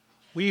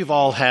We've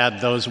all had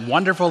those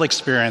wonderful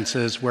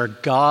experiences where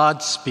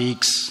God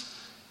speaks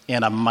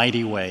in a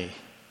mighty way.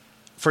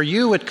 For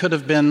you, it could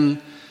have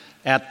been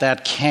at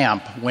that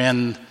camp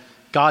when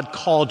God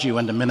called you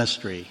into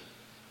ministry.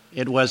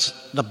 It was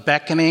the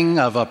beckoning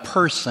of a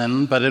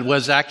person, but it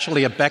was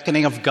actually a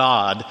beckoning of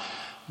God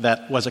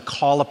that was a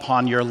call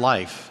upon your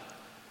life.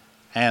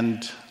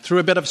 And through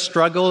a bit of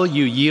struggle,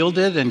 you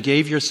yielded and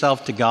gave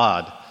yourself to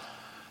God.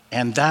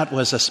 And that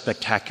was a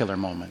spectacular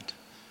moment.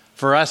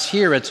 For us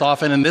here, it's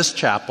often in this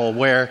chapel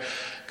where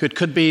it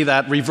could be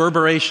that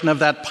reverberation of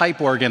that pipe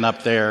organ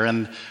up there,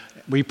 and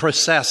we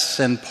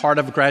process in part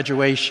of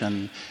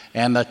graduation,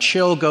 and a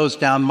chill goes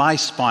down my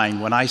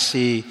spine when I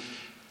see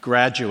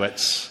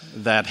graduates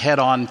that head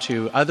on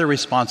to other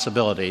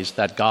responsibilities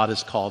that God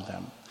has called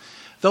them.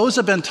 Those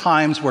have been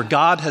times where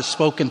God has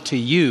spoken to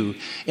you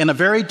in a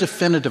very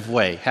definitive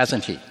way,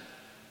 hasn't He?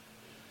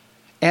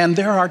 And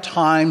there are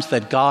times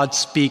that God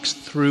speaks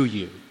through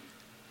you.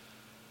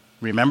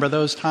 Remember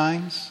those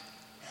times?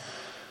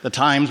 The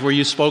times where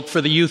you spoke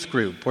for the youth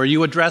group, where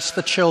you addressed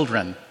the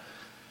children,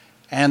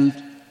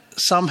 and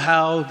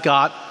somehow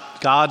God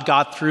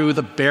got through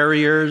the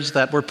barriers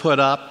that were put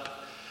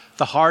up,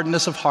 the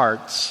hardness of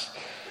hearts,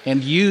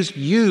 and used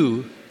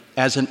you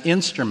as an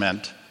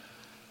instrument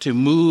to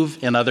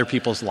move in other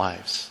people's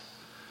lives.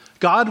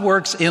 God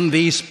works in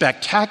these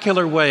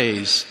spectacular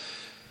ways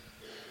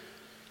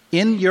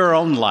in your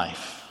own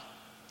life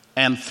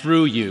and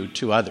through you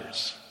to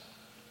others.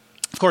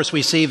 Of course,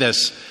 we see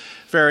this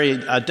very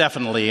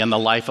definitely in the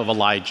life of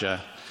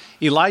Elijah.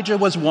 Elijah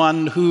was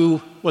one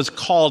who was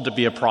called to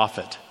be a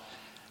prophet,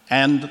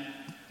 and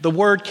the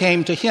word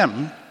came to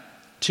him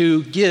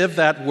to give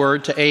that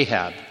word to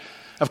Ahab.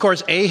 Of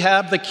course,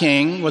 Ahab the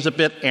king was a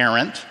bit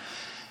errant.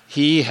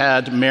 He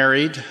had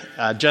married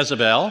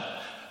Jezebel,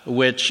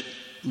 which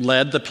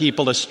led the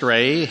people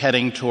astray,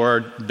 heading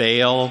toward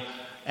Baal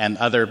and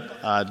other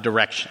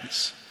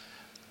directions.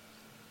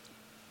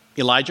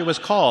 Elijah was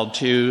called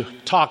to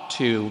talk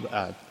to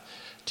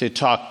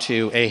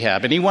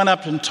Ahab, and he went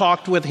up and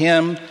talked with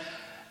him.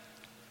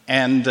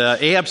 And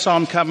Ahab saw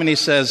him come, and he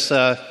says,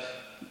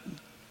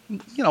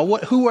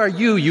 "Who are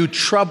you, you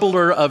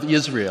troubler of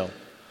Israel?"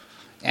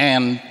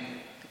 And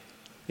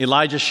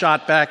Elijah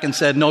shot back and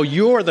said, "No,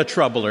 you're the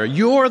troubler.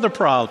 You're the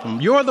problem.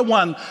 You're the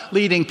one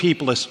leading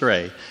people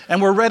astray. And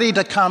we're ready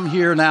to come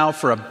here now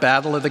for a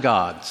battle of the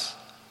gods."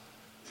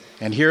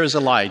 And here's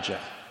Elijah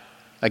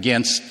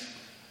against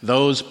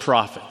those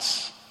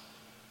prophets.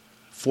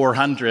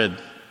 400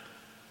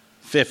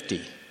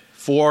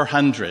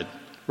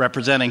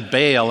 representing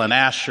Baal and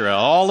Asherah.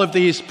 All of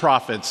these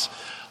prophets,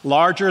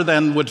 larger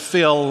than would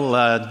fill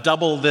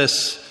double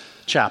this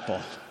chapel.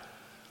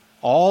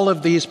 All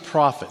of these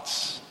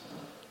prophets.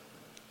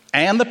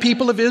 And the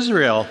people of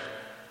Israel.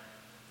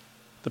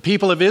 The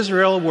people of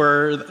Israel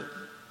were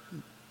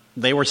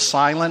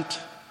silent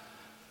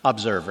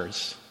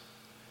observers.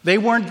 They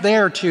weren't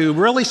there to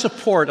really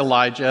support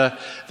Elijah.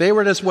 They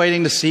were just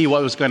waiting to see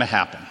what was going to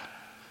happen.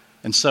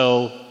 And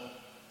so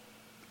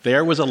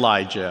there was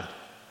Elijah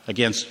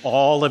against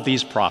all of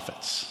these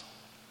prophets.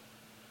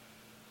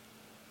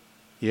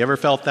 You ever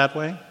felt that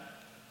way?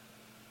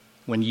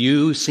 When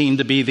you seemed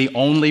to be the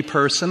only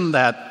person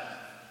that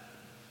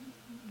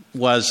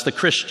was the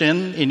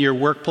Christian in your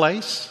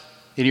workplace,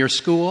 in your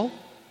school?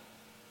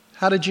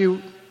 How did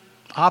you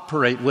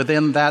operate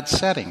within that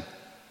setting?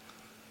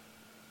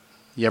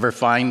 You ever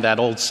find that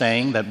old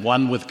saying that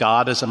one with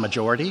God is a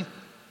majority?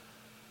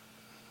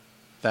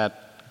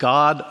 That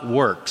God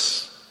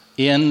works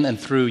in and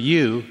through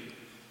you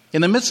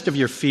in the midst of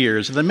your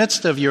fears, in the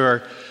midst of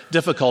your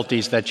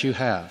difficulties that you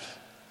have.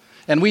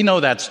 And we know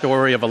that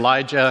story of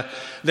Elijah.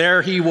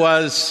 There he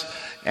was,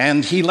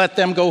 and he let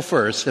them go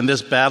first in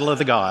this battle of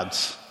the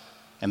gods.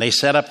 And they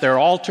set up their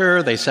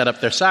altar, they set up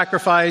their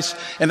sacrifice,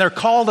 and they're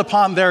called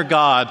upon their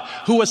God,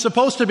 who was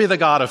supposed to be the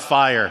God of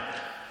fire.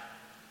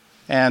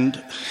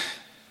 And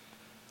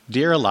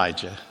dear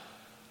Elijah,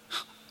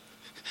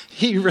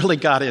 he really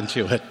got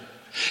into it.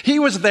 He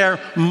was there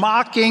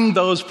mocking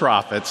those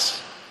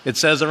prophets. It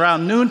says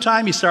around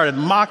noontime, he started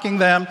mocking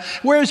them.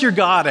 Where's your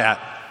God at?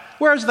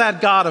 Where's that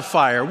God of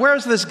fire?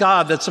 Where's this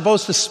God that's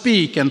supposed to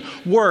speak and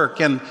work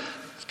and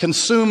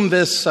consume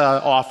this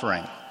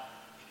offering?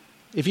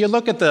 If you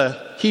look at the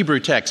Hebrew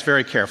text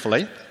very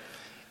carefully,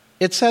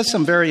 it says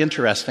some very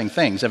interesting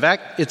things. In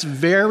fact, it's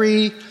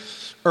very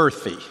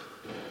earthy.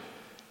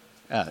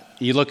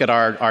 You look at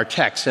our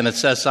text and it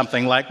says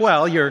something like,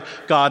 well, your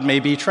God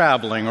may be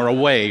traveling or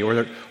away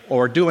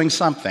or doing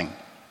something.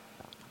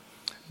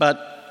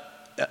 But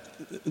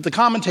the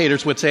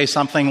commentators would say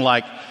something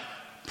like,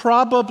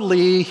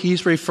 probably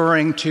he's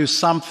referring to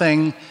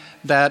something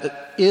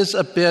that is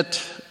a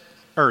bit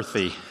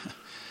earthy.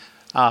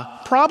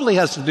 Probably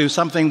has to do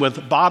something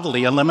with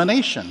bodily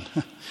elimination.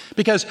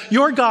 Because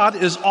your God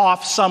is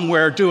off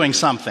somewhere doing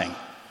something.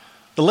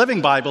 The Living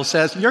Bible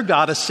says your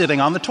God is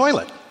sitting on the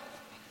toilet.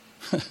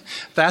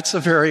 That's a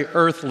very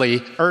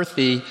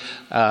earthy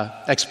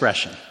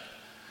expression.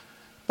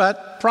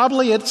 But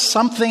probably it's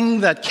something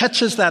that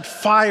catches that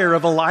fire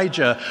of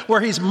Elijah, where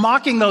he's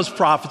mocking those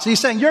prophets. He's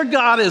saying, your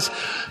God is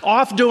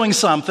off doing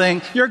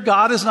something. Your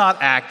God is not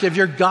active.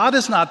 Your God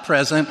is not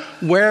present.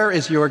 Where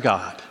is your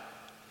God?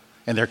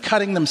 And they're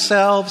cutting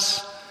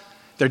themselves.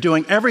 They're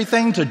doing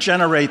everything to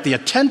generate the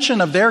attention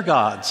of their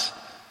gods.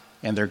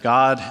 And their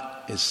gods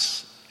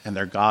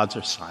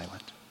are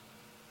silent.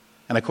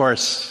 And of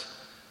course,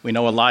 we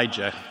know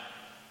Elijah.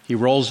 He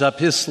rolls up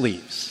his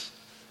sleeves,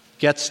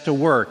 gets to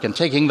work, and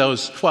taking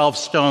those 12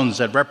 stones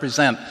that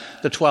represent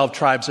the 12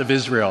 tribes of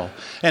Israel,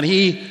 and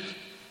he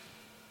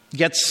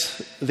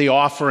gets the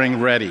offering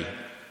ready,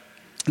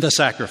 the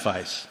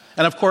sacrifice.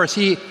 And of course,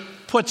 he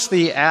puts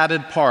the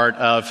added part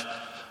of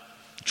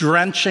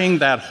drenching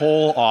that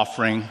whole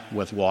offering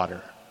with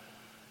water.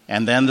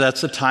 And then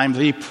that's the time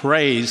that he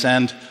prays,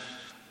 and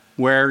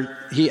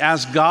where he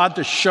asks God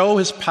to show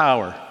his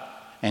power.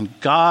 And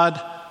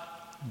God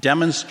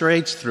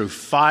demonstrates through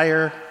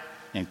fire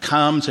and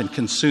comes and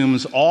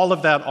consumes all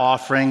of that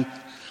offering,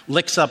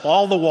 licks up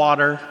all the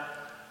water,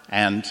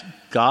 and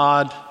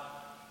God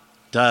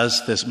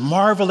does this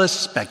marvelous,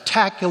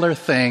 spectacular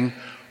thing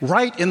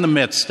right in the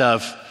midst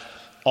of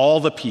all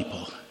the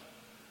people.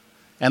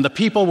 And the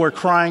people were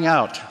crying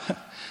out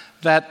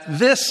that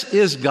this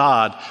is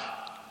God.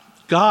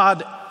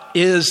 God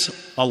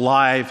is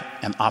alive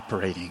and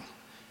operating.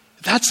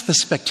 That's the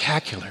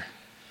spectacular.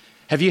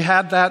 Have you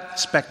had that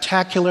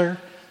spectacular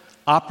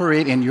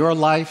operate in your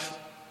life?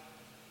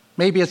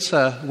 Maybe it's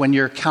when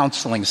you're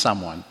counseling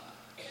someone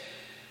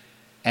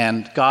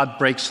and God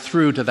breaks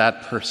through to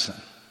that person.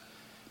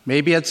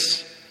 Maybe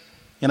it's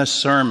in a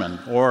sermon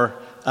or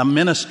a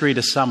ministry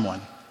to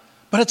someone.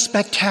 But it's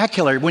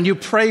spectacular when you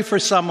pray for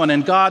someone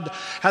and God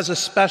has a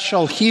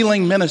special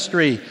healing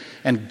ministry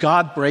and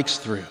God breaks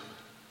through.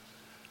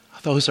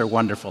 Those are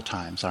wonderful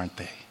times, aren't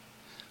they?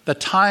 The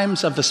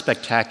times of the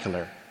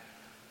spectacular.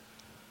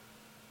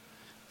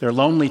 They're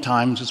lonely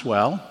times as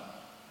well.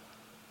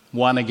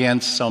 One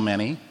against so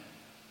many.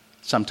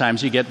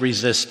 Sometimes you get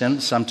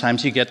resistance.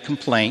 Sometimes you get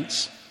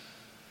complaints.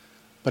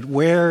 But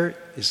where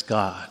is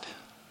God?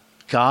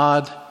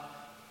 God,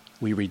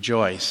 we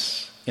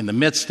rejoice. In the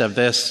midst of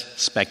this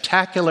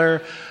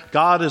spectacular,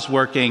 God is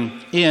working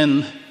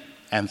in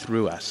and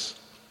through us.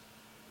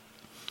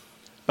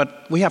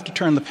 But we have to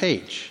turn the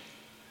page.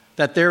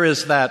 That there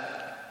is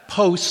that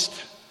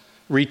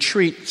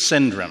post-retreat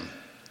syndrome.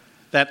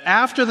 That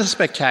after the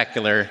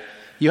spectacular,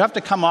 you have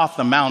to come off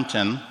the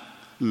mountain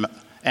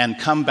and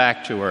come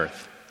back to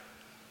earth.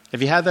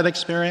 Have you had that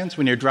experience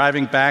when you're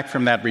driving back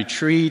from that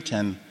retreat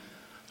and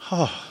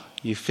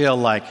you feel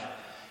like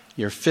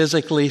you're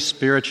physically,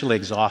 spiritually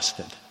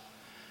exhausted?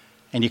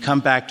 And you come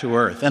back to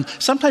earth. And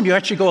sometimes you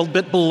actually go a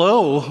bit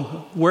below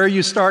where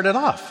you started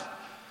off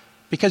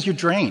because you're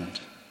drained.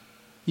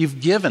 You've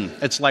given.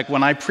 It's like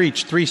when I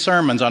preached 3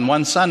 sermons on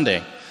one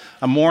Sunday,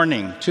 a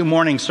morning, 2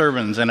 morning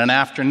sermons, and an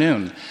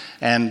afternoon.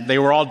 And they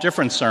were all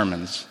different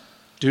sermons,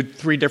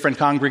 3 different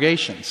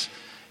congregations.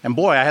 And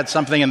boy, I had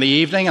something in the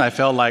evening, and I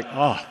felt like,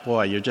 oh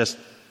boy, you're just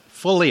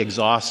fully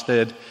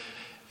exhausted.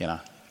 You know,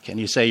 can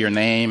you say your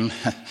name?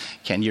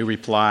 Can you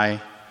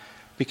reply?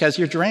 Because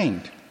you're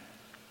drained.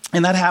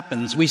 And that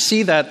happens. We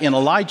see that in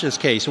Elijah's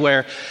case,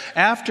 where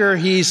after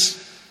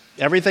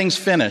everything's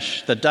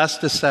finished, the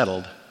dust is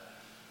settled,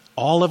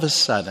 all of a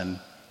sudden,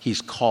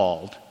 he's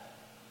called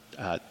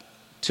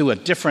to a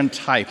different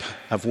type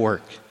of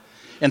work.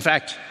 In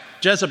fact,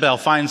 Jezebel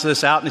finds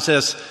this out and he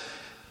says,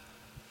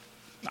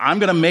 I'm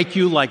going to make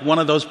you like one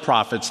of those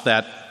prophets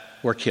that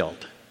were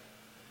killed.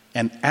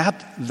 And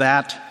at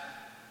that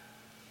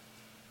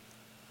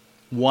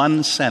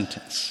one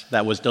sentence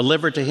that was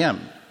delivered to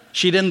him,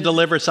 she didn't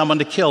deliver someone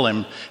to kill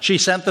him. She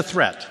sent the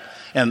threat.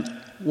 And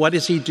what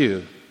does he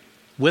do?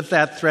 With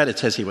that threat, it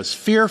says he was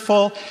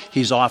fearful.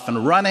 He's off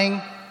and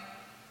running.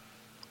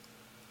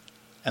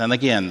 And then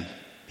again,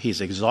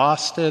 he's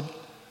exhausted,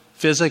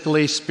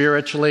 physically,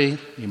 spiritually,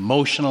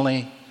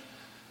 emotionally.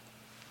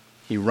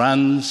 He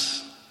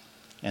runs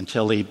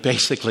until he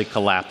basically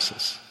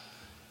collapses.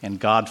 And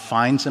God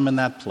finds him in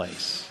that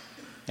place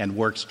and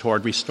works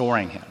toward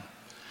restoring him.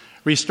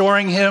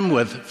 Restoring him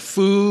with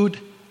food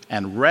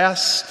and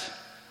rest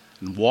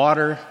and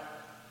water.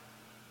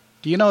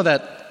 Do you know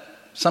that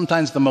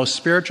sometimes the most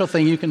spiritual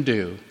thing you can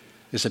do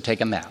is to take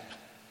a nap?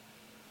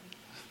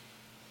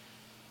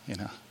 You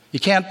know, you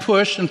can't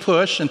push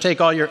and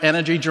take all your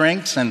energy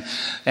drinks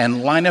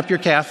and line up your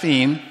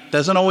caffeine.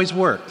 Doesn't always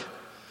work.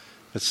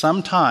 But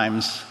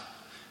sometimes,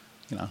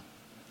 you know,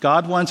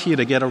 God wants you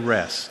to get a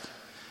rest.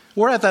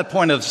 We're at that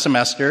point of the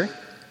semester,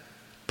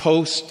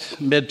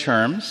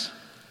 post-midterms,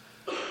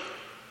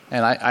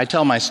 and I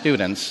tell my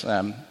students,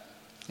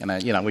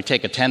 we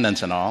take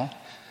attendance and all.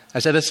 I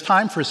said, it's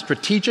time for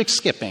strategic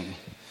skipping.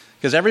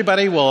 Because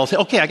everybody will say,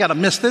 okay, I got to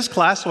miss this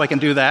class so I can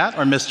do that,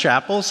 or miss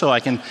chapel so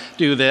I can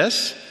do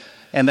this.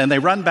 And then they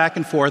run back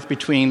and forth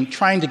between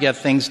trying to get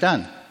things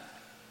done.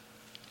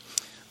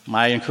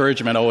 My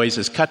encouragement always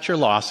is cut your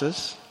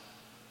losses,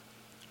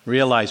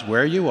 realize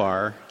where you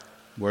are,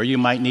 where you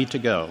might need to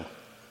go,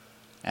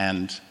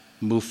 and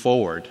move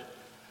forward.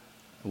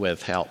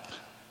 with help.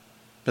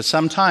 But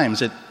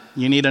sometimes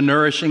you need a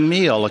nourishing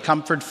meal, a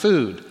comfort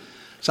food.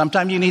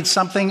 Sometimes you need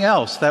something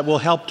else that will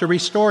help to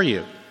restore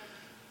you.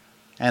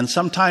 And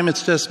sometimes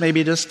it's just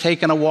maybe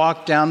taking a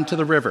walk down to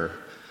the river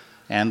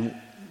and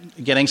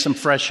getting some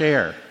fresh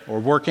air, or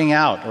working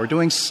out, or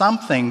doing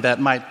something that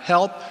might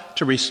help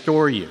to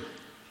restore you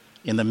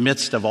in the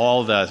midst of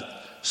all the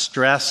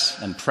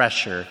stress and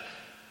pressure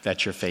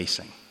that you're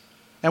facing.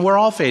 And we're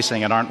all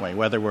facing it, aren't we?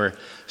 Whether we're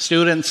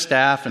students,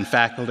 staff, and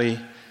faculty.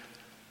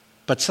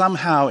 But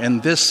somehow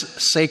in this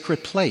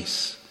sacred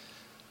place,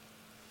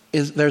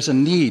 there's a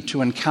need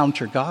to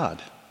encounter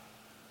God.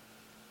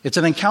 It's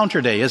an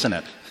encounter day, isn't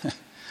it?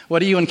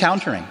 What are you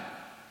encountering?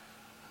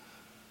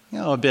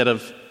 A bit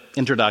of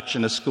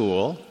introduction to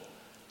school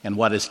and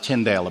what is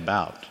Tyndale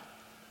about.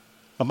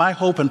 But my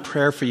hope and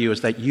prayer for you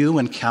is that you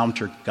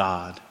encounter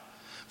God.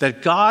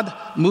 That God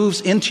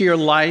moves into your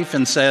life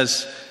and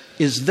says,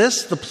 is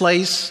this the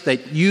place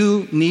that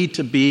you need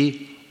to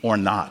be or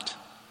not?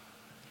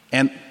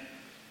 And,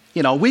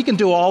 we can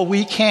do all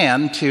we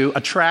can to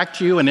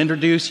attract you and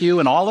introduce you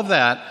and all of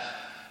that,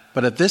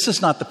 but if this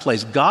is not the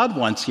place God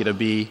wants you to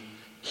be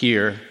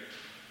here,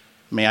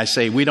 may I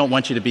say, we don't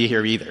want you to be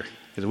here either,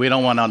 because we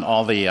don't want on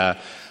all the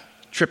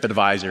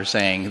TripAdvisor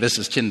saying, this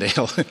is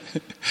Tyndale.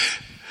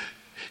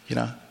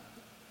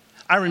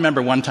 I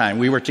remember one time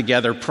we were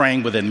together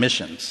praying within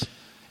missions.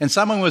 And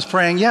someone was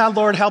praying, yeah,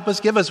 Lord, help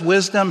us, give us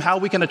wisdom, how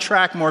we can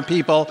attract more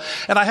people.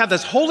 And I had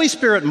this Holy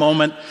Spirit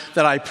moment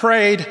that I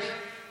prayed,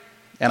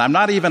 and I'm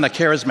not even a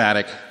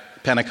charismatic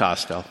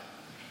Pentecostal.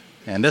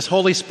 And this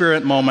Holy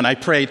Spirit moment, I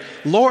prayed,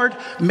 Lord,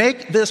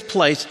 make this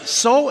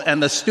place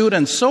and the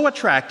students so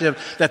attractive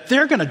that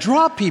they're going to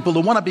draw people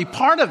who want to be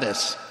part of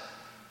this.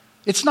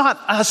 It's not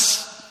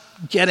us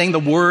getting the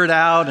word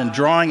out and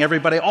drawing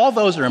everybody. All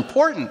those are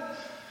important.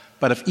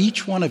 But if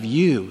each one of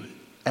you,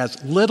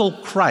 as little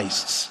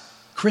Christs,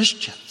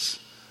 Christians,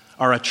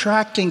 are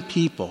attracting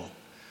people,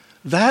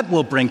 that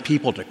will bring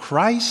people to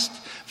Christ,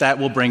 that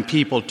will bring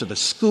people to the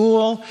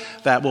school,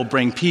 that will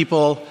bring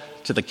people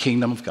to the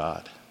kingdom of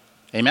God.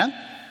 Amen?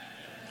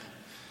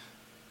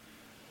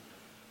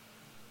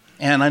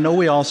 And I know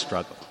we all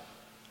struggle.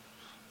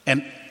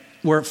 And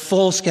we're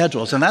full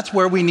schedules, and that's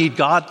where we need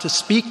God to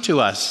speak to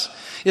us,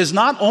 is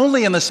not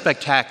only in the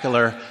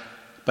spectacular,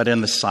 but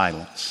in the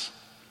silence.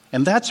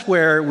 And that's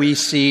where we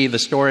see the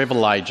story of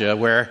Elijah,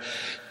 where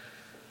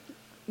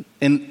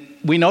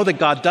we know that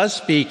God does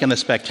speak in the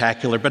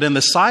spectacular, but in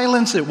the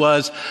silence it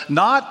was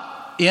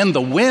not in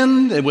the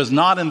wind, it was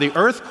not in the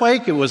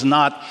earthquake, it was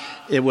not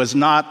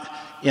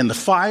in the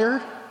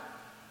fire,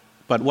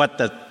 but what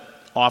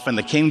often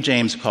the King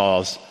James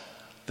calls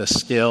the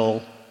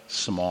still,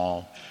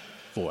 small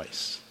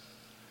voice.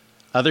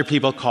 Other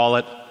people call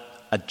it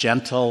a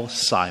gentle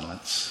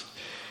silence,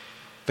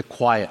 the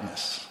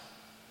quietness.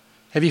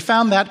 Have you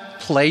found that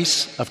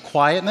place of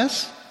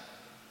quietness?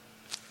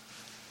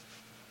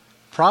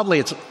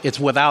 Probably it's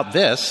without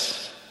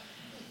this.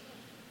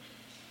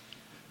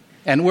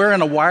 And we're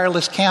in a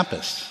wireless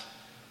campus.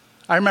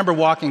 I remember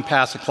walking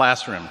past a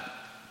classroom.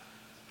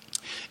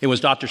 It was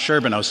Dr.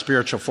 Sherbino's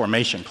spiritual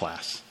formation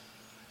class.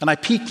 And I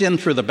peeked in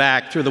through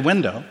the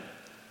window.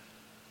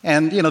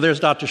 And,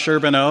 there's Dr.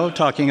 Sherbino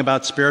talking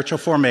about spiritual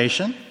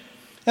formation.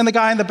 And the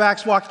guy in the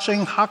back's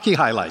watching hockey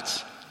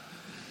highlights.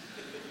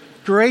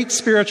 Great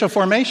spiritual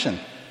formation.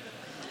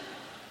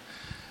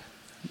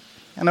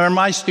 And there were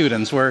my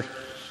students where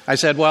I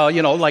said, well,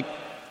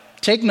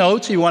 take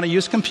notes. You want to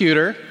use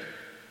computer.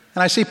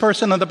 And I see a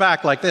person in the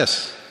back like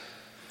this.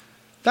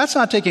 That's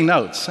not taking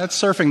notes.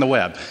 That's surfing the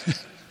web.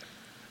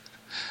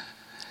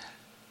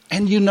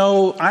 And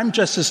I'm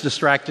just as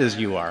distracted as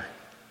you are.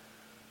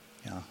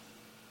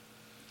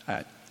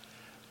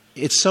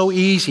 It's so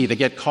easy to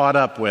get caught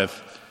up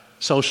with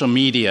social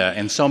media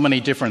and so many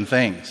different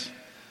things.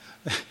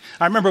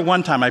 I remember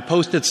one time I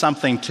posted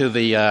something to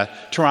the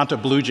Toronto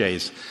Blue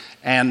Jays,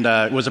 and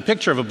it was a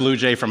picture of a Blue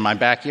Jay from my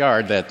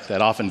backyard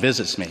that often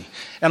visits me.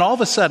 And all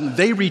of a sudden,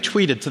 they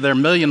retweeted to their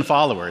 1 million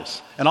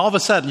followers. And all of a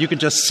sudden, you could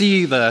just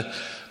see the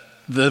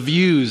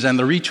views and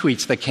the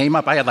retweets that came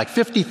up. I had like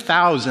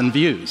 50,000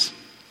 views.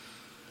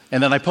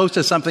 And then I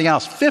posted something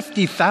else,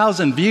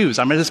 50,000 views.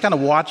 I'm just kind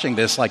of watching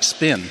this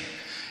spin.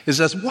 It's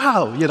just,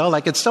 wow,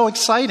 it's so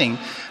exciting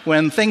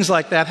when things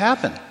like that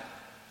happen.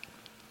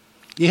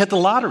 You hit the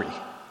lottery,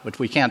 which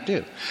we can't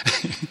do.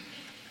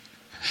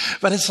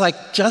 But it's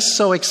just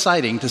so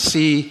exciting to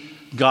see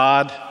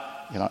God,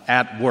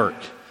 at work.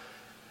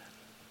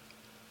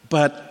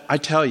 But I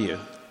tell you,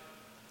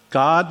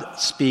 God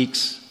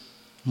speaks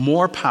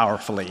more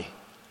powerfully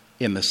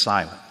in the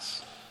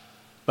silence.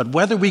 But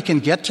whether we can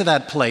get to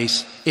that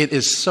place, it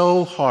is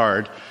so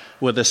hard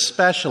with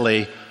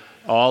especially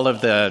all of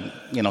the,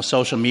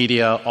 social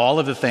media, all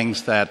of the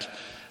things that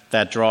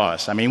draw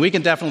us. I mean, we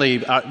can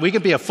definitely, we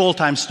can be a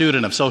full-time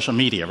student of social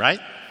media, right?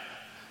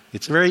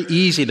 It's very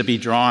easy to be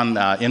drawn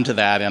into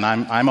that, and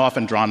I'm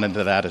often drawn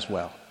into that as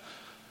well.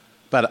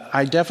 But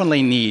I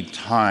definitely need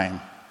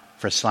time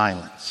for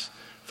silence,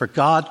 for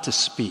God to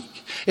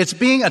speak. It's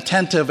being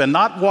attentive and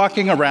not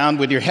walking around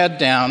with your head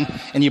down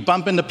and you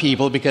bump into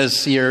people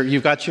because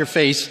you've got your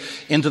face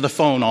into the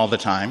phone all the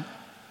time.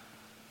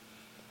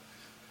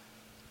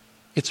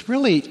 It's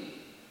really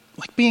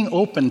like being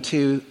open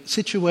to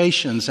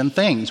situations and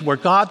things where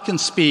God can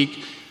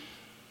speak.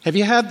 Have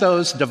you had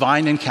those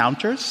divine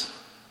encounters?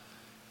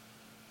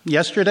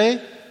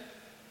 Yesterday,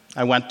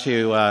 I went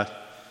to a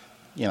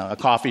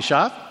coffee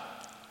shop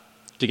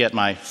to get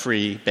my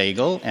free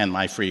bagel and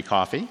my free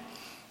coffee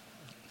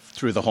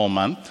through the whole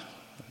month.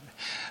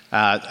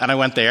 And I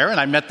went there and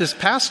I met this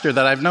pastor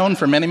that I've known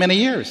for many, many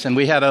years, and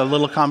we had a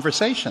little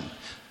conversation.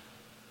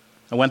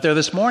 I went there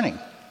this morning,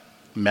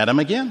 met him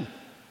again,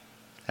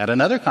 had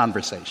another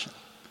conversation.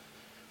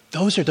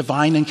 Those are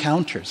divine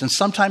encounters. And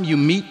sometimes you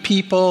meet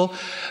people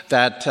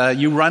that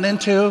you run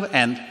into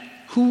and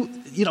who,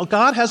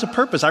 God has a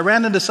purpose. I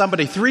ran into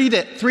somebody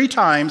three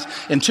times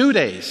in 2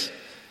 days.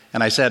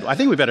 And I said, I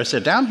think we better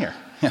sit down here.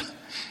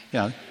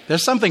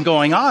 There's something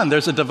going on.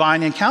 There's a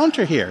divine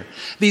encounter here.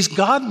 These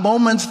God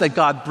moments that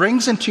God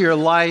brings into your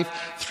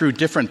life through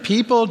different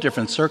people,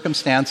 different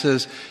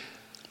circumstances,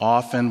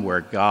 often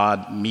where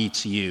God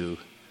meets you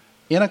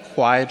in a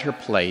quieter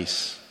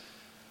place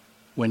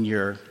when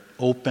you're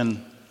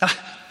open.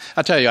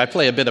 I'll tell you, I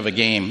play a bit of a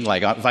game.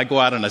 Like if I go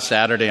out on a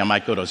Saturday, I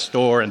might go to a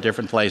store in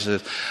different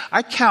places.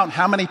 I count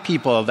how many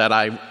people that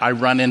I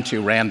run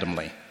into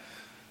randomly.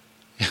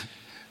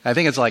 I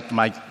think it's like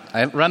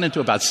I run into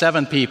about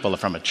 7 people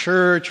from a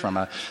church, from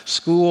a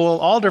school,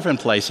 all different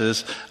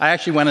places. I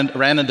actually went and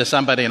ran into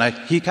somebody, and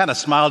he kind of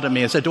smiled at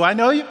me and said, "Do I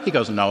know you?" He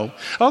goes, "No."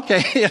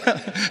 Okay.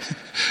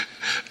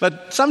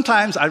 But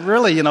sometimes I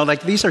really,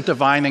 these are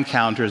divine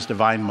encounters,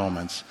 divine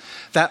moments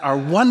that are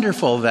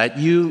wonderful that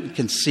you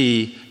can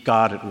see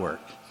God at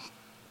work.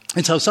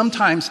 And so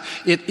sometimes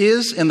it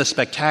is in the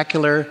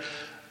spectacular,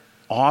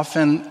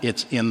 often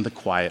it's in the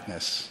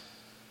quietness.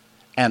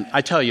 And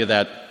I tell you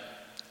that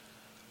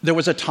there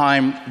was a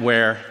time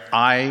where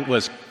I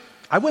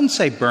wouldn't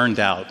say burned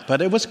out,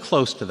 but it was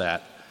close to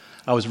that.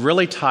 I was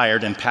really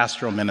tired in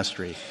pastoral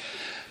ministry.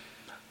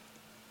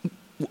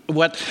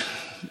 What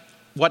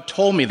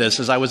told me this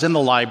is I was in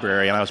the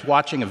library and I was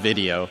watching a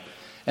video,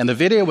 and the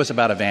video was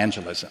about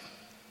evangelism.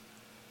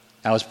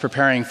 I was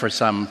preparing for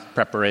some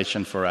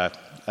preparation for a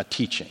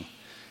teaching.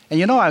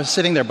 And I was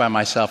sitting there by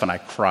myself and I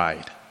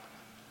cried.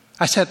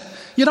 I said,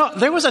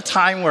 there was a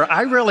time where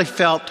I really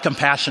felt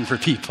compassion for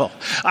people.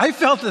 I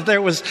felt that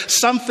there was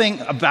something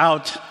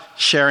about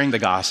sharing the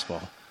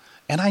gospel.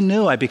 And I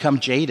knew I'd become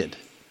jaded.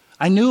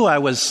 I knew I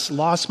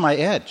lost my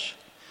edge.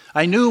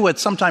 I knew what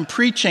sometimes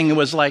preaching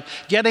was like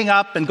getting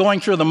up and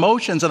going through the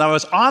motions, and I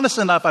was honest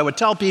enough, I would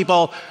tell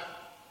people,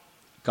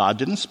 God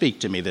didn't speak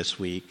to me this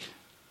week.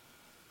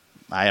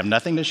 I have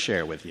nothing to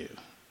share with you.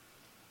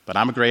 But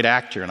I'm a great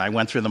actor, and I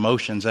went through the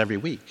motions every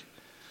week.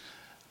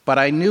 But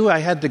I knew I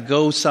had to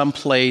go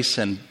someplace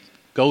and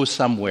go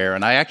somewhere,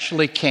 and I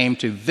actually came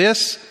to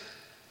this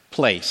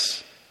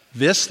place,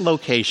 this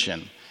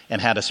location,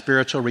 and had a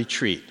spiritual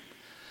retreat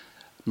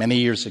many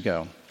years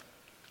ago.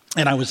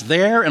 And I was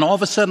there, and all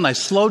of a sudden I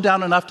slowed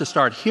down enough to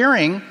start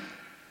hearing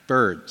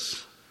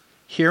birds,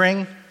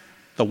 hearing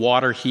the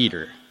water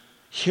heater,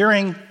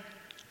 hearing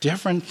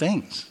different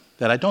things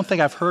that I don't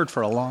think I've heard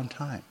for a long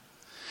time.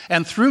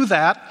 And through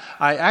that,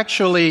 I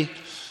actually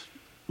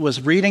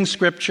was reading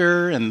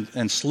scripture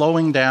and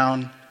slowing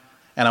down,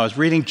 and I was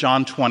reading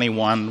John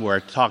 21, where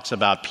it talks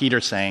about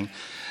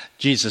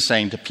Jesus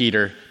saying to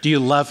Peter, "Do you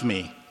love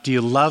me? Do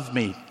you love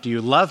me? Do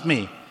you love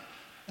me?"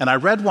 And I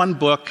read one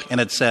book, and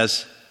it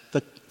says,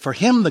 for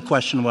him the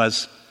question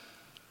was,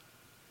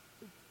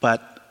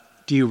 but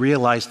do you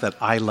realize that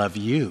I love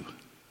you?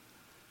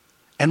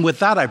 And with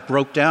that, I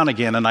broke down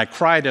again, and I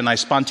cried, and I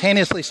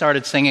spontaneously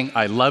started singing,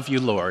 "I love you,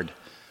 Lord."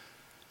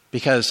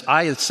 Because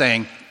I was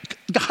saying,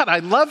 God, I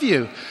love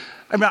you.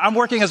 I mean, I'm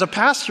working as a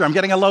pastor. I'm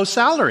getting a low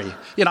salary.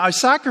 I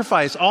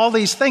sacrifice all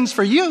these things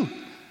for you.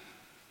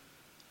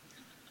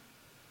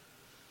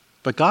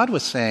 But God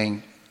was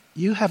saying,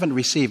 you haven't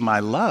received my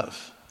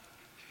love.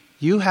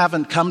 You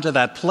haven't come to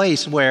that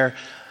place where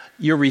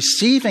you're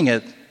receiving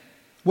it.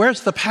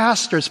 Where's the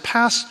pastor's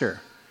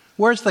pastor?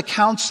 Where's the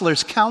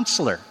counselor's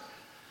counselor?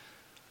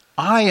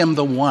 I am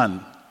the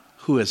one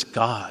who is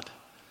God,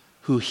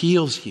 who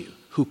heals you,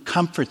 who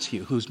comforts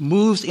you, who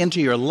moves into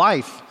your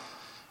life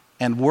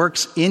and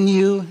works in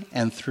you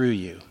and through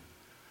you.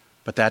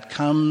 But that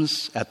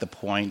comes at the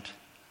point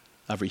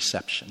of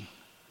reception,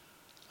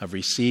 of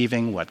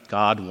receiving what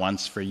God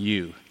wants for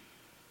you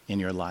in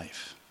your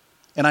life.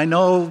 And I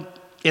know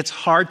it's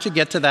hard to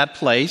get to that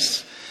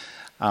place.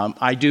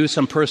 I do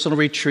some personal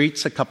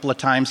retreats a couple of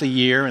times a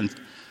year, and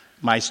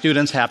my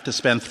students have to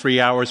spend 3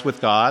 hours with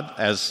God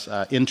as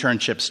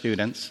internship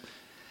students.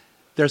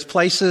 There's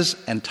places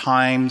and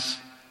times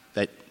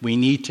that we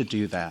need to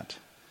do that,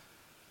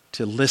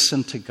 to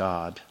listen to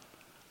God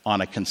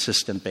on a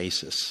consistent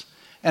basis.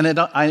 And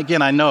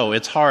again, I know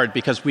it's hard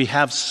because we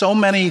have so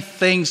many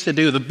things to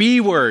do. The B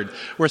word,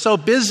 we're so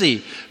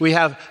busy. We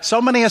have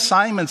so many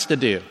assignments to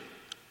do.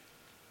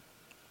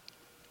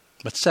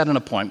 But set an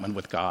appointment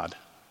with God.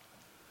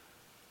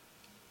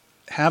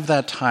 have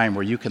that time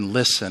where you can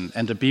listen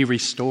and to be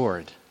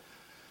restored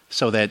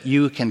so that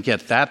you can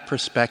get that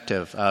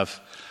perspective of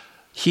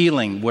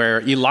healing,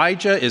 where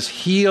Elijah is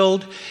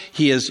healed,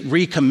 he is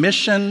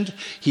recommissioned,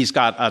 he's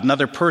got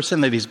another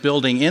person that he's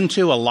building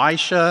into,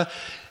 Elisha.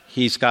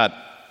 He's got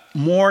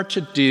more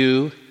to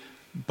do,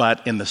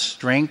 but in the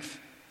strength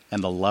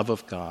and the love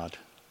of God.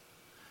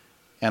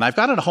 And I've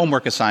got a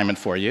homework assignment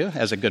for you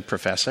as a good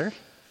professor.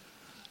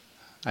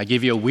 I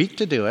give you a week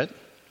to do it,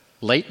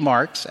 late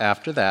marks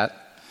after that.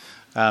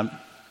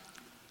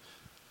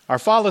 Our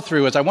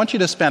follow-through is I want you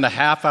to spend a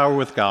half hour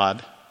with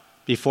God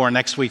before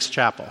next week's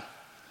chapel.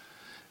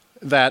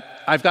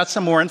 That I've got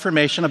some more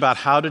information about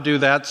how to do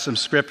that, some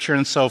scripture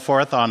and so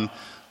forth on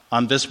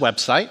this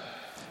website.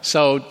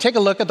 So take a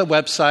look at the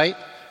website,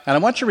 and I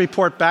want you to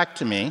report back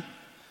to me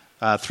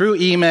through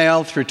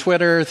email, through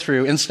Twitter,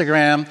 through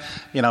Instagram,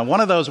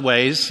 one of those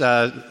ways.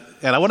 And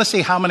I want to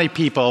see how many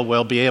people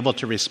will be able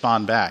to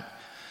respond back.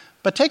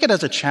 But take it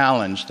as a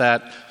challenge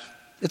that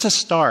it's a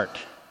start.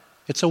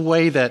 It's a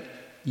way that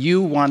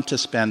you want to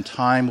spend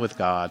time with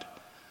God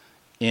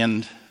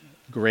in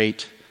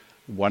great,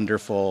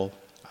 wonderful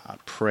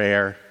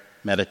prayer,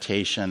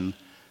 meditation,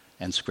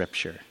 and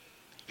scripture.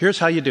 Here's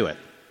how you do it.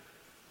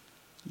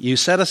 You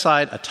set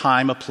aside a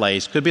time, a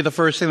place. Could be the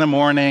first thing in the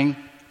morning,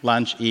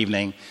 lunch,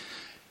 evening.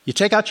 You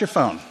take out your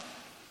phone.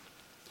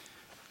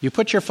 You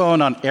put your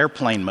phone on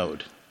airplane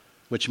mode,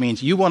 which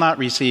means you will not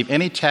receive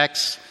any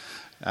texts,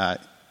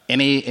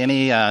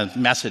 any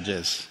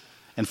messages.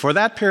 And for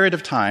that period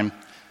of time,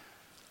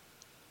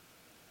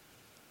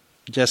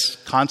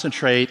 just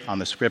concentrate on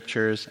the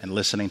scriptures and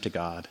listening to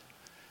God.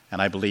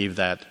 And I believe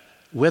that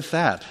with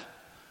that,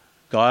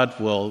 God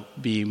will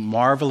be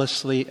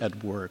marvelously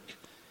at work,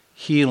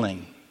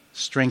 healing,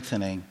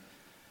 strengthening,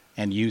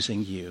 and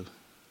using you.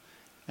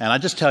 And I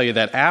just tell you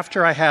that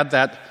after I had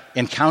that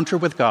encounter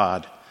with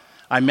God,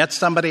 I met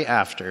somebody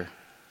after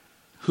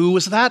who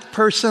was that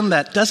person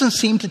that doesn't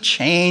seem to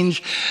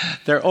change.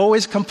 They're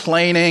always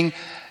complaining.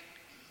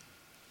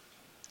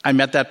 I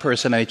met that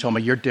person and he told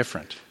me, "You're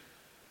different.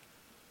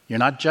 You're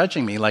not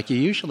judging me like you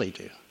usually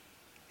do."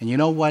 And you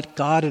know what?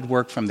 God had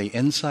worked from the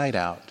inside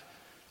out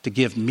to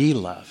give me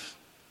love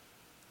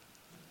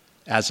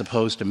as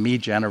opposed to me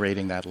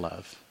generating that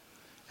love.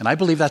 And I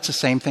believe that's the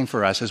same thing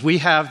for us. As we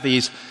have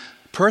these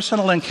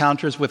personal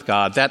encounters with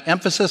God, that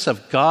emphasis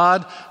of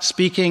God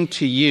speaking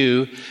to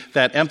you,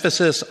 that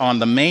emphasis on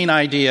the main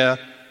idea,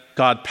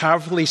 God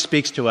powerfully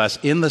speaks to us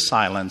in the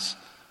silence,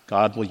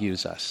 God will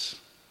use us.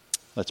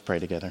 Let's pray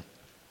together.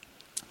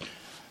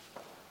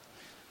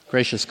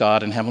 Gracious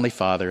God and Heavenly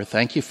Father,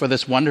 thank you for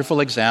this wonderful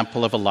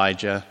example of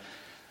Elijah.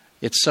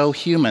 It's so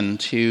human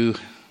to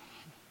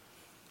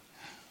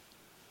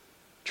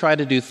try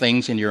to do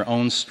things in your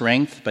own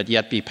strength, but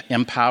yet be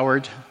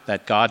empowered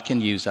that God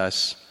can use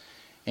us.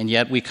 And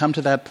yet we come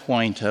to that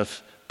point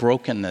of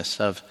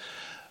brokenness, of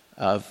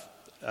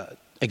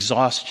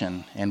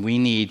exhaustion, and we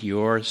need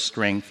your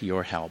strength,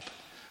 your help.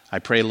 I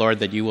pray, Lord,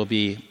 that you will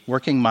be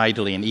working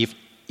mightily in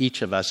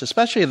each of us,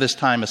 especially at this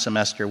time of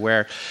semester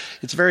where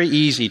it's very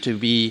easy to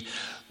be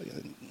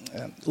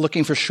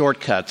looking for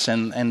shortcuts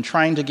and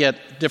trying to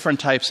get different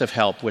types of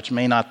help, which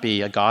may not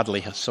be a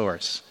godly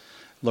source.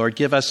 Lord,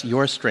 give us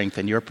your strength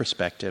and your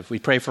perspective. We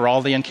pray for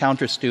all the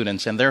Encounter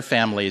students and their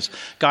families.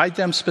 Guide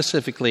them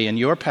specifically in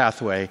your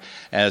pathway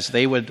as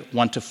they would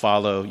want to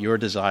follow your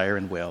desire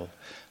and will.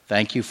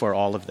 Thank you for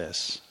all of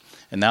this.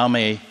 And now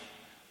may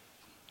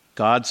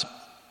God's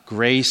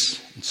grace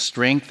and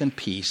strength and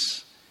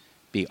peace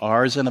be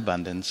ours in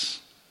abundance.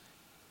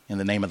 In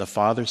the name of the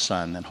Father,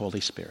 Son, and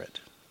Holy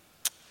Spirit.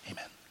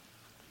 Amen.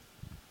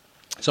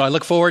 So I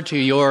look forward to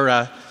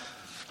your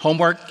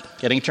homework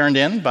getting turned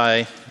in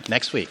by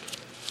next week.